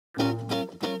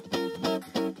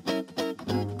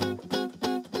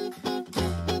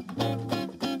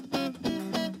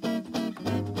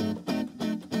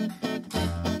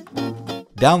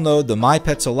Download the My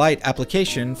Petzl Lite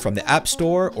application from the App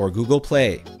Store or Google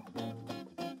Play.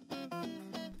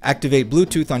 Activate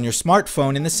Bluetooth on your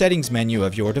smartphone in the settings menu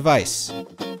of your device.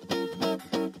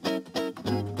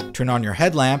 Turn on your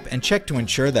headlamp and check to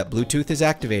ensure that Bluetooth is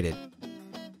activated.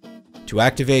 To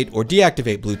activate or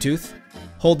deactivate Bluetooth,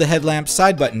 hold the headlamp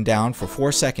side button down for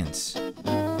 4 seconds.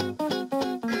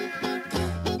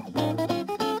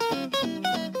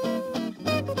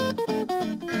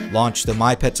 Launch the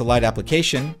My Petzl Lite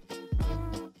application,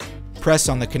 press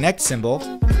on the connect symbol,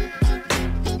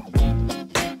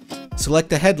 select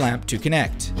the headlamp to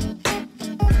connect.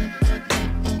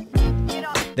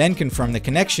 Then confirm the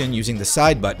connection using the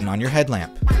side button on your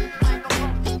headlamp.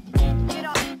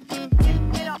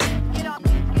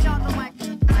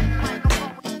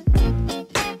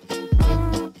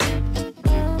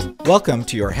 Welcome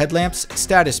to your headlamp's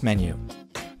status menu.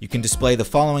 You can display the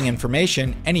following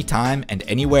information anytime and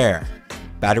anywhere: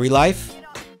 battery life,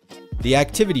 the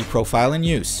activity profile in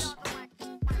use,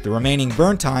 the remaining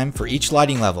burn time for each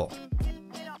lighting level.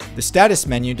 The status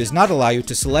menu does not allow you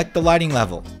to select the lighting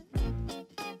level.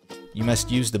 You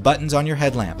must use the buttons on your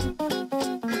headlamp.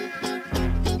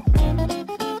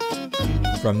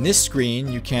 From this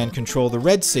screen, you can control the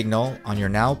red signal on your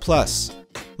NAO Plus,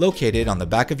 located on the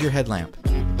back of your headlamp.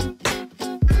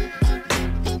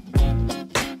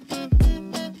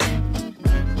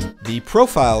 The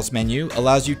Profiles menu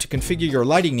allows you to configure your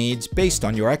lighting needs based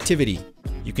on your activity.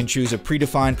 You can choose a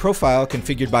predefined profile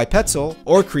configured by Petzl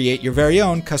or create your very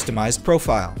own customized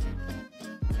profile.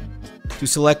 To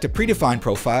select a predefined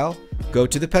profile, go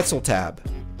to the Petzl tab.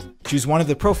 Choose one of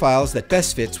the profiles that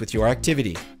best fits with your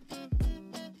activity.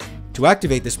 To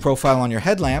activate this profile on your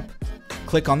headlamp,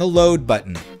 click on the Load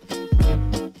button.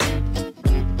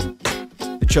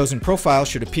 The chosen profile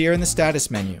should appear in the status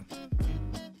menu.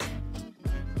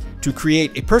 To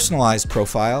create a personalized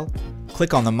profile,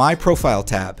 click on the My Profile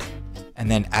tab, and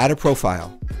then add a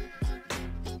profile.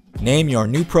 Name your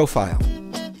new profile.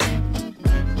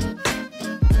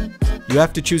 You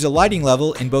have to choose a lighting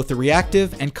level in both the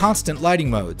reactive and constant lighting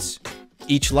modes.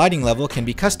 Each lighting level can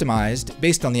be customized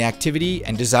based on the activity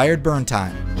and desired burn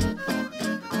time.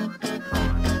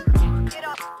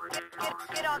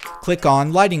 Click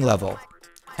on Lighting Level,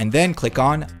 and then click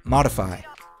on Modify.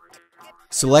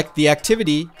 Select the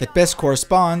activity that best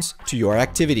corresponds to your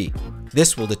activity.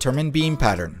 This will determine beam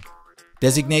pattern.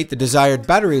 Designate the desired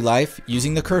battery life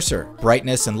using the cursor.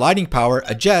 Brightness and lighting power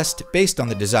adjust based on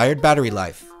the desired battery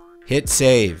life. Hit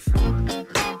Save.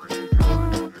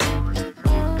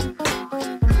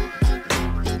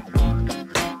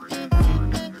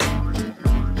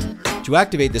 To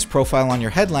activate this profile on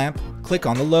your headlamp, click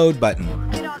on the Load button.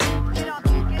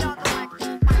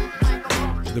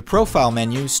 The Profile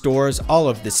menu stores all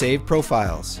of the saved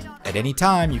profiles. At any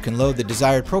time, you can load the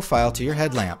desired profile to your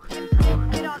headlamp.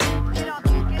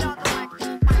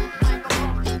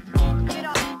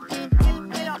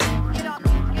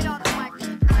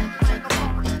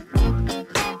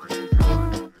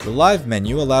 The Live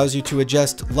menu allows you to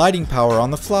adjust lighting power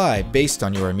on the fly based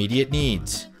on your immediate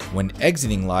needs. When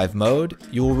exiting live mode,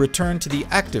 you will return to the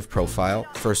active profile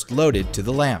first loaded to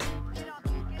the lamp.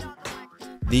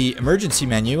 The Emergency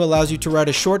menu allows you to write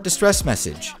a short distress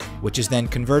message, which is then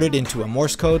converted into a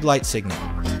Morse code light signal.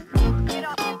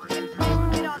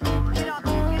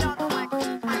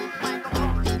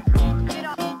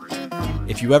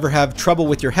 If you ever have trouble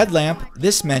with your headlamp,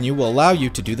 this menu will allow you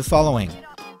to do the following.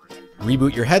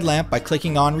 Reboot your headlamp by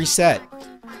clicking on Reset.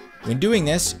 When doing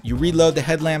this, you reload the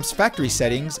headlamp's factory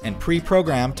settings and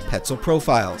pre-programmed Petzl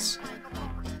profiles.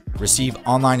 Receive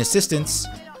online assistance.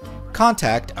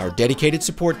 Contact our dedicated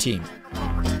support team.